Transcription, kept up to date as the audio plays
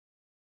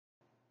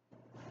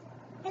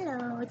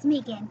it's me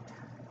again.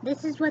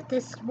 This is what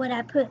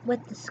I put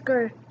with the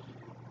skirt,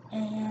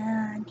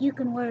 and you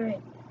can wear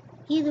it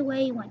either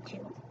way you want to.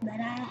 But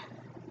I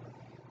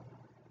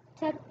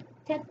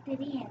tucked it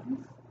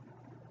in.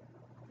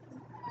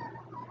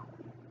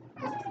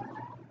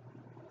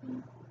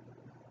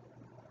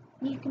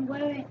 You can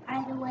wear it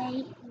either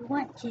way you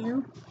want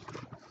to.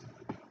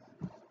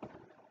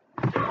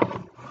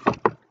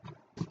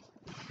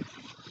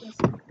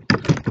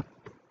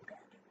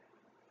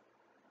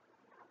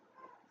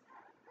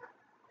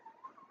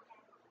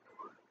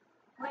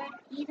 Wear it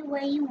either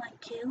way you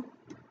want to.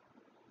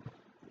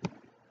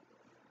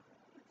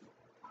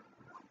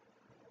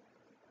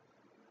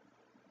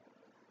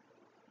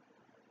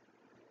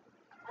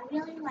 I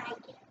really like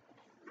it.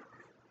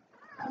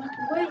 You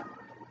can wear it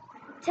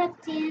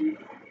tucked in,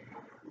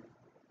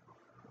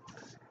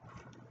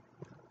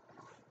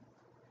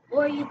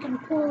 or you can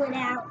pull it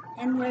out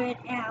and wear it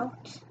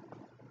out,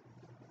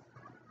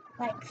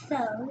 like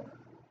so.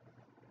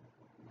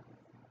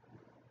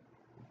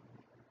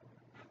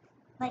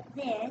 Like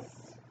this.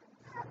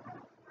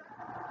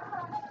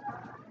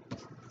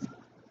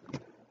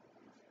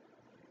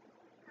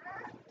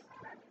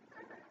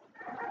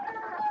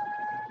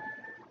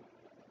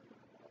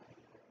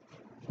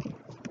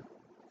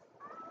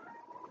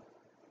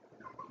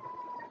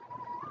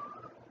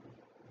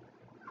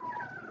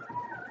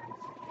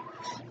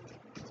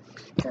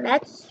 So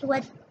that's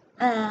what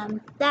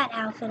that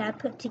outfit I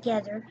put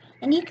together.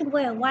 And you could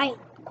wear a white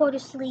quarter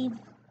sleeve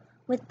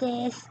with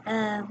this,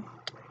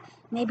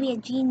 maybe a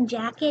jean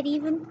jacket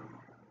even.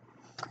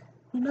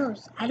 Who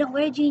knows? I don't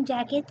wear jean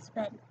jackets,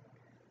 but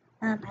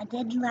I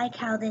did like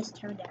how this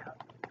turned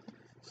out.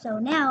 So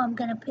now I'm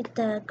gonna put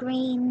the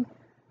green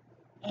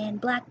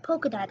and black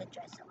polka dotted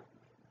dress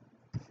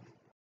on.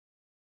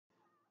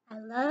 I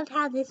love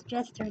how this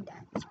dress turned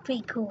out. It's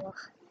pretty cool.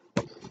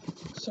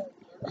 Show you.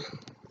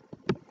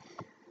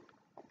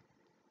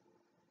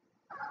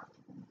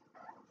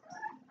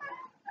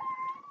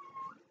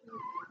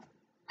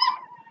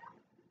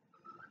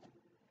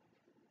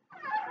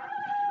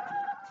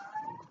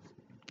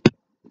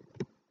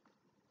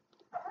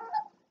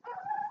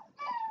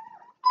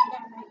 I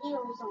got my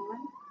heels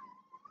on.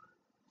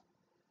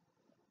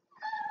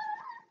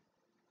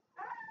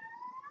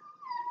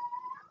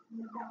 In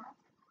the back.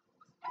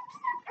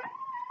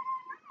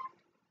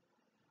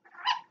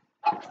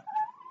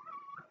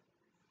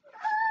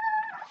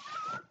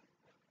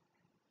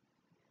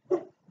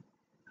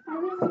 I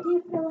really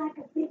do feel like a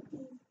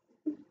 50s.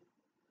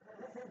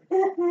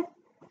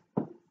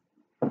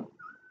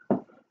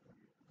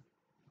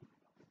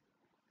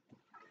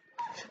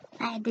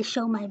 I had to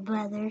show my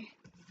brother.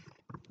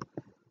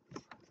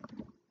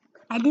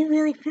 I do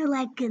really feel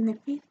like in the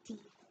 50s.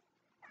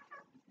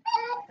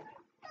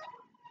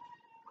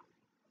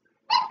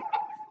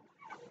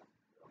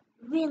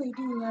 Really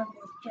do love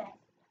this dress.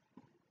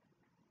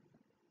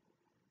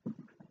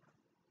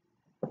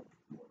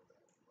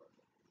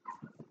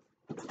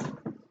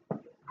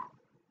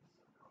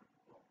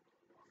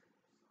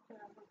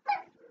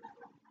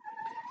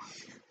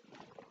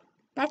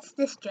 That's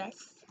this dress.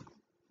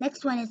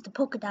 Next one is the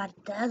polka dot,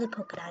 the other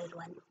polka dotted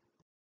one.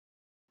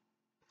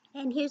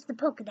 And here's the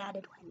polka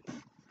dotted one.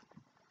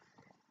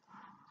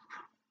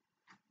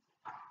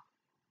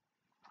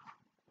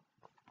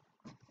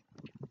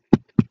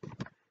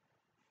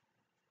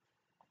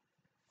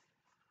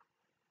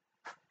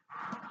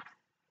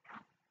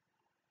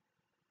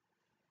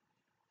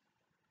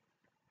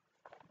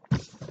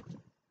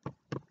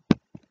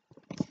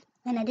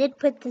 And I did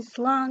put this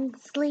long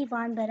sleeve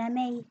on, but I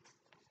may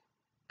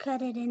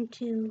cut it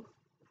into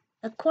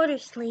a quarter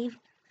sleeve,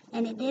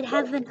 and it did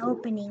have an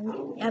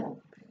opening up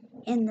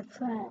in the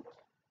front.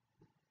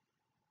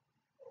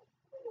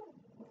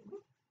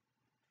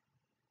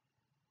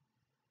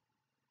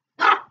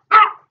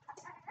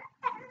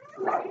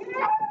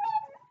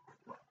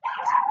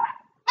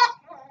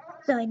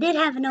 So it did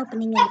have an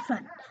opening in the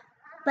front,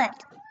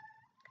 but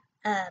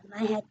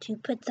I had to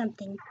put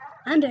something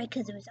under it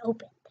because it was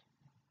opened.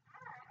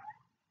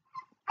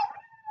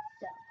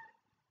 So,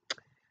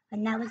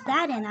 and that was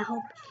that, and I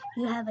hope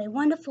you have a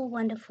wonderful,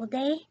 wonderful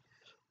day,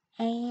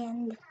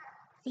 and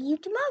see you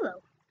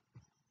tomorrow.